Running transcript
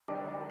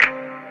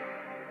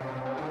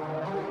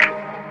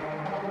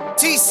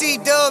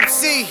TC Dub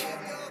C,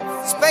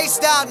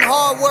 spaced out and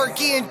hard work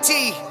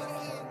ENT,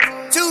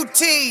 2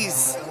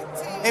 T's,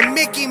 and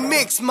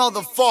Mixx,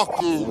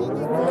 motherfucker.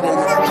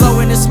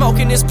 Blowin and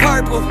smoking is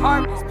purple,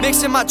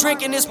 mixing my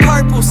drink and it's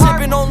purple.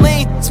 Sipping on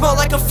lean, smell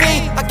like a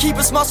fiend. I keep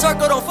a small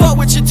circle, don't fuck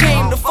with your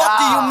team. The fuck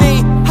do you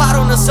mean? I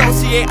don't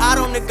associate, I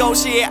don't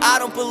negotiate, I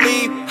don't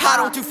believe. I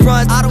don't do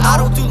fronts, I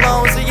don't do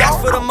loans. They ask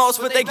for the most,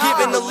 but they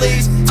giving the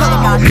least. Tell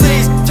them oh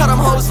please, tell them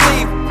hoes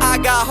leave. I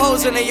got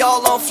hoes and they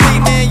all on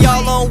fleek, man,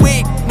 y'all on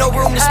weak. No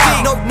room to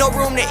speak, no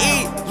room to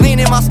eat. Lean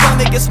in my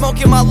stomach and smoke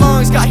in my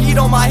lungs. Got heat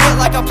on my head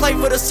like I play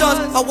for the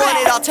Suns. I want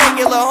it, I'll take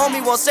it, little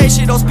homie won't say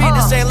shit. Don't speak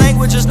the same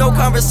language, there's no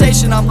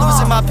conversation. I'm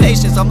losing my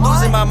patience, I'm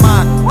losing my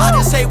mind. I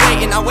just hate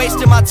waiting, I'm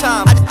wasting my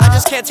time. I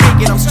just can't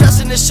take it, I'm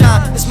stressing to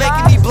shine. It's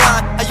making me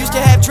blind. I used to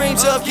have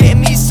dreams of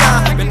getting me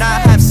signed, but now I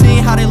have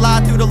seen how they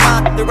lie through the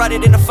line. They write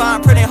it in the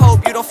fine print and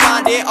hope you don't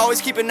find it.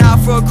 Always keep an eye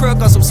for a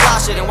crook on some sly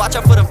shit, and watch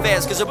out for the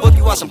feds, cause they'll book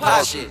you on some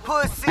pie shit.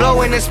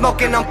 Blowin and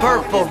smoking, I'm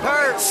purple.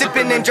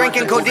 Sipping and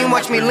drinking codeine,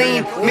 watch me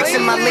lean.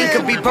 Mixing my lean,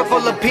 could be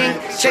purple or pink.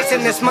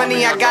 Chasing this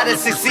money, I gotta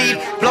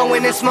succeed.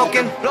 Blowin and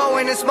smoking,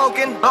 blowin and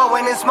smoking,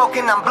 blowin and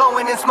smoking, I'm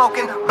blowin and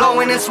smoking,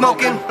 blowin and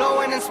smoking,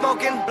 blowin and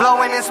smoking,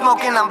 blowin and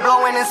smoking, I'm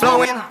blowin and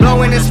smoking,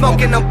 blowin and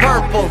smoking, I'm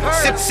purple.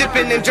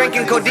 Sipping and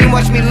drinking codeine,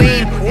 watch me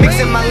lean.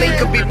 Mixing my lean,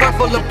 could be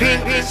purple or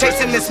pink.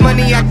 Chasing this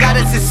money, I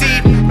gotta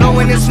succeed.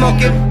 Blowin and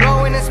smoking,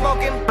 blowin and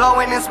smoking,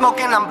 blowin and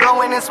smoking, I'm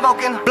blowin and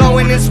smoking,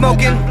 blowin and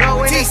smoking,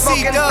 blowin and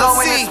smoking,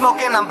 blowin and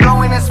smoking, I'm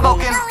blowin and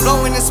smoking,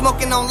 blowin and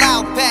smoking on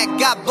loud pack.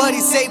 Got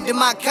buddies saved in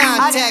my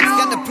contacts.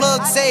 Got the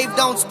plug saved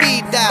on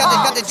speed dial.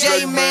 Got the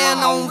J-Man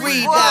on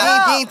read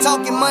dial. He ain't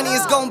talking money,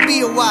 it's gonna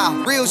be a while.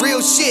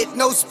 Real shit,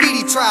 no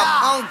speedy trial.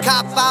 I don't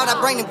cop out, I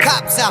bring them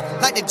cops out.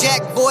 Like the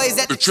Jack boys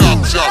at the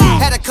chop shop.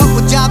 Had a couple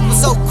jobs,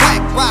 was so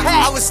crack rock.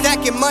 I was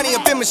stacking money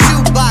up in my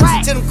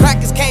shoebox till them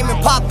crackers came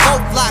and popped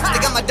both locks. They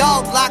got my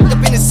dog locked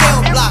up in the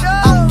cell block.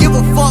 I don't give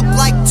a fuck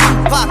like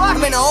Tupac.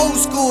 I'm in the old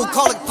school,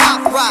 call it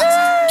pop rocks.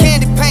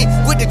 Candy paint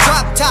with the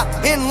drop top.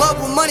 In love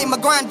with money, my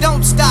grind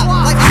don't stop.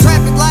 Like a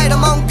traffic light,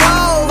 I'm on go.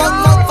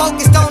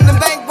 Focused on the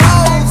bank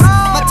rolls.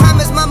 My time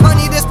is my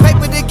money, this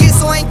paper to get,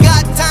 so I ain't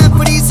got time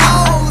for these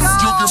hoes.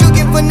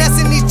 Jugging,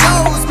 finessing these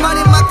Joes. Money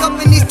in my cup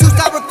and these 2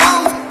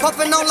 styrofoams.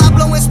 Puffing on loud,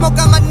 blowing smoke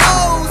out my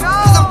nose.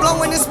 Cause I'm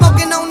blowing and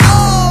smoking on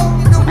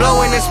no.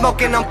 Blowing and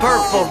smoking, I'm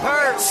purple.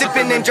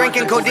 Sipping and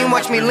drinking codeine,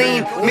 watch me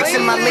lean.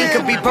 Mixing my lean,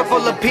 could be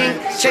purple or pink.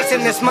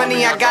 Chasing this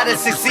money, I gotta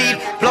succeed.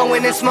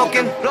 Blowing and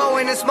smoking,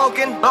 blowing and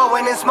smoking,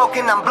 blowing and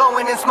smoking, I'm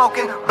blowing and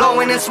smoking,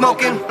 blowing and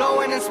smoking,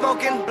 blowing and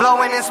smoking,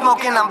 blowing and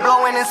smoking, I'm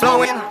blowing and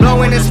smoking,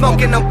 blowing and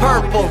smoking, I'm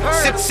purple.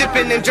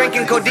 Sipping and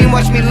drinking codeine,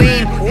 watch me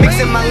lean.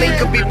 Mixing my lean,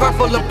 could be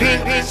purple or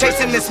pink.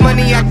 Chasing this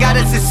money, I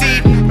gotta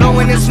succeed.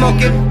 Blowing and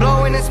smoking,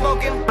 blowing and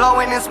smoking,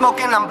 blowing and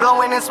smoking, I'm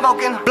blowing and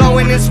smoking,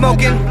 blowing and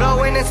smoking,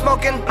 blowing and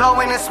smoking,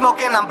 blowing and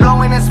smoking, I'm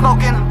blowing and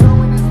smoking.